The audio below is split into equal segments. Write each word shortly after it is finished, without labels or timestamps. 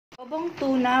Adobong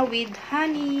tuna with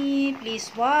honey. Please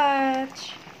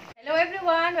watch. Hello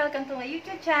everyone! Welcome to my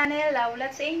YouTube channel,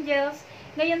 Lovelots Angels.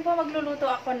 Ngayon po magluluto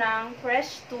ako ng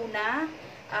fresh tuna.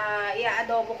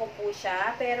 I-adobo ko po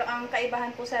siya. Pero ang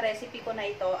kaibahan po sa recipe ko na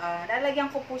ito,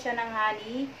 lalagyan ko po siya ng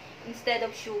honey instead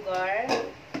of sugar.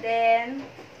 Then,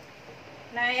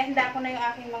 naihanda ko na yung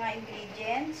aking mga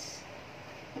ingredients.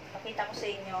 Pakita ko sa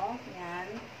inyo.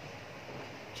 Yan.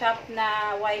 Chopped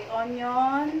na white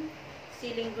onion,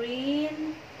 ceiling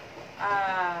green,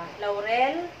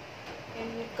 laurel,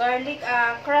 and garlic,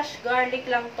 crushed garlic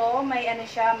lang to. May ano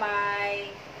siya,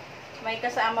 may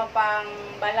kasama pang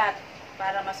balat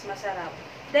para mas masarap.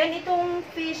 Then itong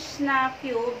fish na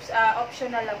cubes,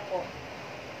 optional lang po.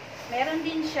 Meron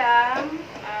din siyang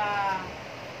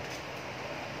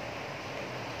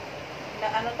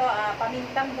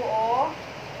pamintang buo,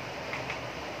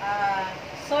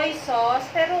 soy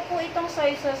sauce, pero po itong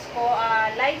soy sauce ko,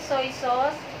 light soy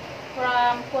sauce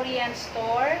from Korean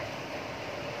store.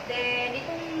 Then,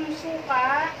 itong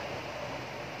suka,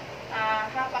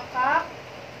 half a cup.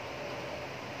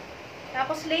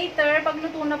 Tapos later, pag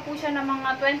luto na po siya ng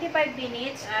mga 25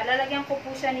 minutes, lalagyan ko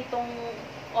po siya nitong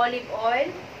olive oil.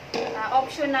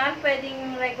 Optional,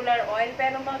 pwedeng regular oil,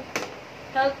 pero mag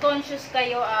health conscious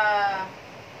kayo,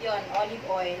 yon, olive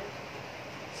oil.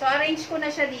 So, arrange ko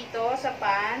na siya dito sa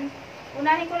pan.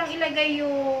 Unahin ko lang ilagay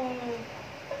yung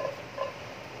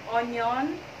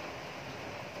onion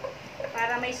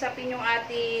para may sapin yung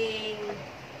ating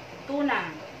tuna.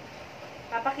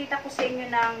 Papakita ko sa inyo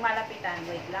ng malapitan.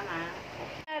 Wait lang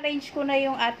Arrange ko na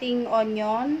yung ating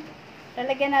onion.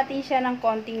 Lalagyan natin siya ng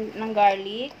konting ng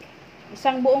garlic.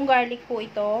 Isang buong garlic po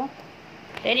ito.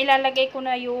 Then, ilalagay ko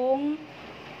na yung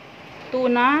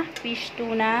tuna, fish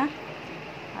tuna.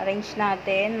 Arrange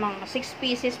natin. Mga 6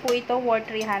 pieces po ito, worth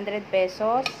 300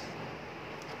 pesos.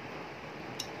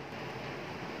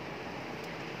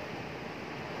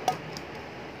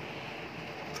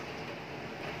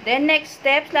 Then, next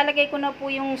steps, lalagay ko na po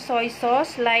yung soy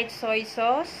sauce, light soy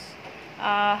sauce.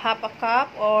 Half a cup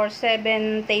or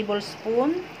 7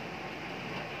 tablespoon.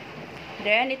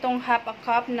 Then, itong half a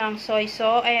cup ng soy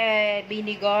sauce,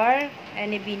 vinegar,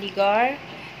 any vinegar.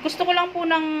 Gusto ko lang po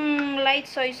ng light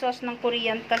soy sauce ng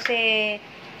Korean kasi,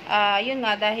 yun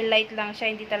nga, dahil light lang siya,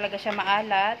 hindi talaga siya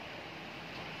maalat.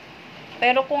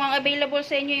 Pero kung ang available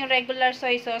sa inyo yung regular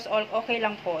soy sauce, okay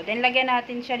lang po. Then, lagyan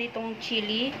natin siya nitong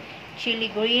chili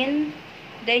green.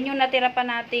 Then, yung natira pa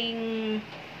nating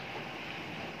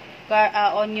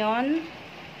onion.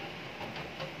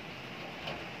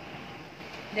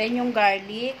 Then, yung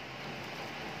garlic.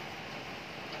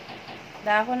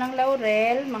 Dahon ng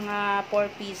laurel, mga 4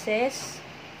 pieces.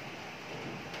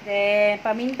 Then,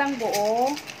 pamintang buo,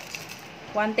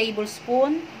 1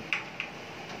 tablespoon.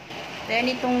 Then,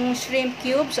 itong shrimp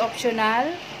cubes,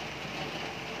 optional.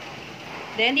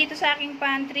 Then, dito sa aking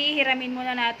pantry, hiramin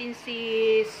muna natin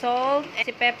si salt at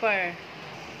si pepper.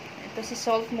 Ito si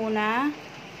salt muna.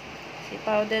 Si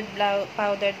powdered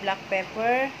black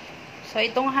pepper. So,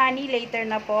 itong honey, later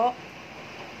na po.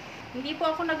 Hindi po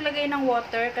ako naglagay ng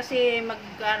water kasi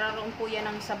magkakaroon po yan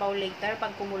ng sabaw later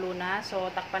pag kumulo na. So,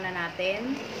 takpan na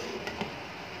natin.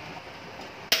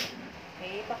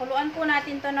 Okay, pakuluan po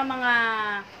natin to ng mga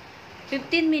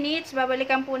 15 minutes.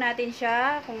 Babalikan po natin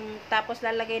siya. Tapos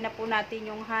lalagay na po natin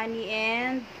yung honey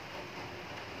and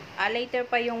later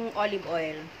pa yung olive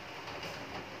oil.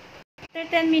 After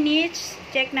 10 minutes,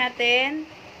 check natin.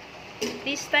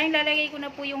 This time, lalagay ko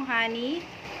na po yung honey.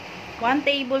 1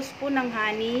 tablespoon ng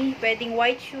honey. Pwedeng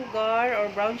white sugar or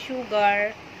brown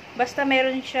sugar. Basta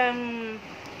meron siyang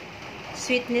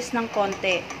sweetness ng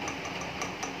konti.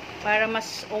 Para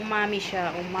mas umami siya.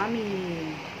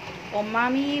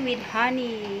 Umami with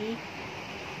honey.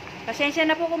 Pasensya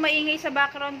na po kung maingay sa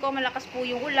background ko. Malakas po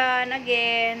yung ulan.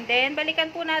 Again. Then,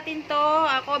 balikan po natin to.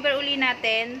 Cover uli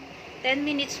natin. 10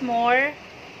 minutes more.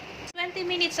 20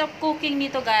 minutes of cooking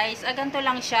nito guys. Ganito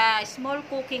lang siya. Small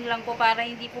cooking lang po para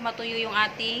hindi po matuyo yung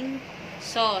ating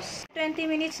sauce. 20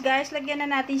 minutes guys. Lagyan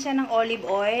na natin siya ng olive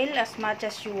oil as much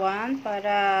as you want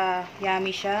para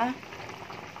yummy siya.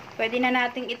 Pwede na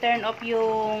nating i-turn off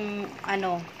yung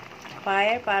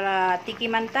fire para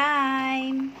tikiman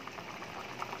time.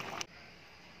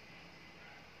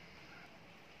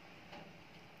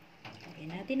 Lagyan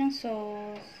natin ang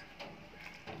sauce.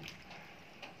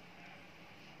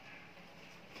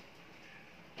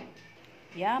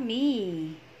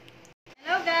 Yummy!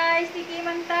 Hello guys!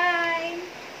 Tikiman time!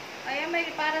 Ayan, may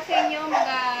para sa inyo.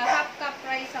 Half cup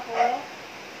rice ako.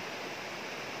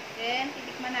 Then,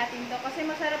 titikman natin to. Kasi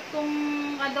masarap tong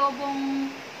adobong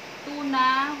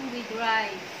tuna with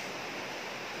rice.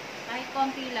 Kahit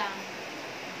konti lang.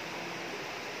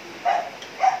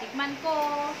 tikman ko.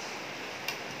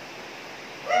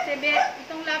 Kasi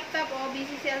itong laptop,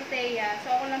 busy si Althea.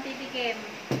 So, ako lang titikim.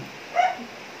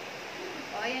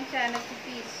 Ayan siya,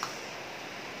 nagsipis.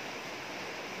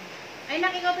 Ay,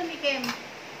 ikaw tumikim.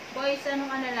 Voice, ano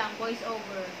ka na lang, voice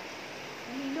over.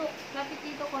 Ay, look, lapit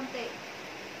dito konti.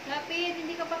 Lapit,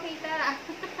 hindi ka pakita.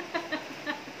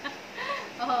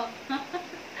 Oh.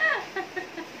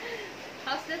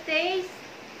 How's the taste?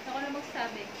 Ako na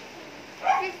magsabi.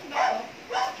 Fish ba to?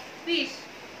 Fish.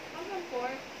 Hanggang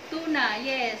pork. Tuna,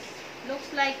 yes.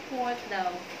 Looks like pork daw.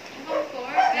 Hanggang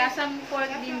pork. Lasang pork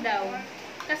din daw.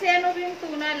 Kasi ano yung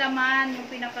tuna, laman, yung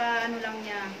pinaka ano lang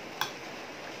niya.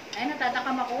 Ay,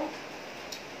 natatakam ako.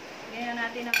 Ganyan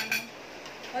natin ang ano.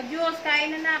 O, Diyos,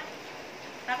 kain na nak.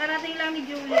 Kakarating lang ni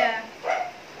Julia.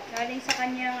 Galing sa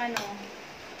kanyang ano.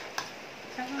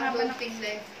 Adulting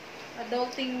life.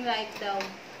 Adulting life daw.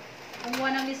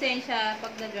 Kumuha ng lisensya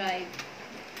pag na-drive.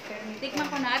 Tikman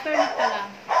ko na. Permit pa lang.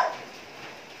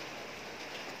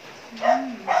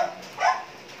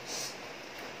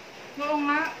 Oo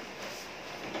nga.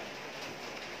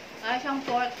 Ay, siyang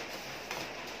pork.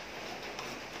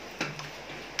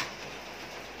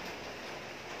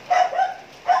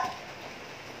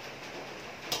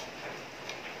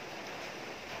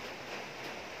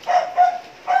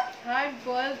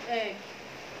 Hard-boiled egg.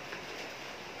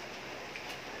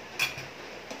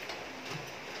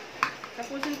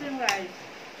 Tapusin ko yung rice.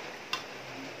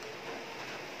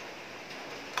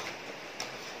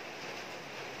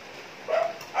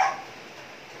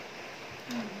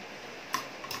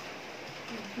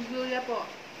 Julia po.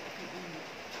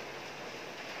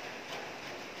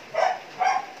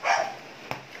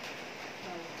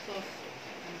 Sauce.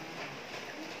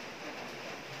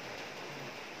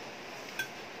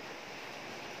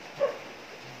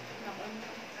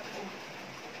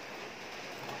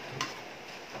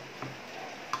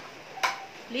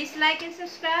 Please like and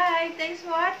subscribe. Thanks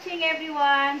for watching,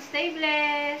 everyone. Stay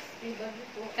blessed.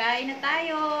 Kain na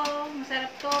tayo.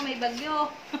 Masarap to. May bagyo.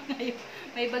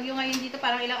 May bagyo ngayon dito.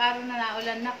 Parang ilang araw na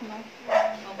naulan na, no?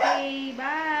 Okay,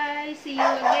 bye. See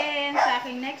you again sa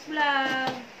aking next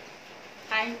vlog.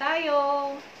 Kain tayo.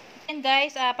 And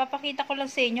guys, papakita ko lang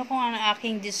sa inyo kung ano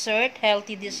aking dessert.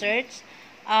 Healthy desserts.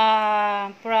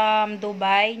 From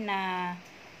Dubai na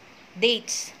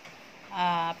dates.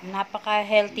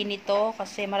 Napaka-healthy nito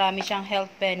kasi marami siyang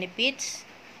health benefits.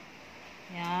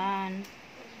 Yan.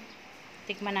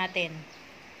 Tikman natin.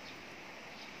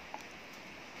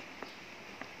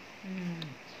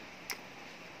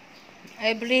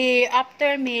 Every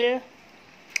after meal,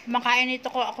 makain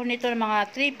nito ako nito ng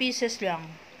mga 3 pieces lang.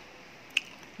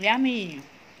 Yummy.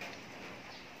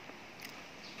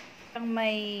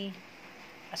 May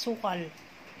asukal.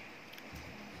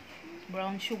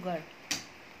 Brown sugar.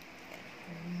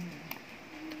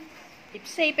 Keep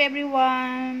safe,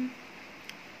 everyone.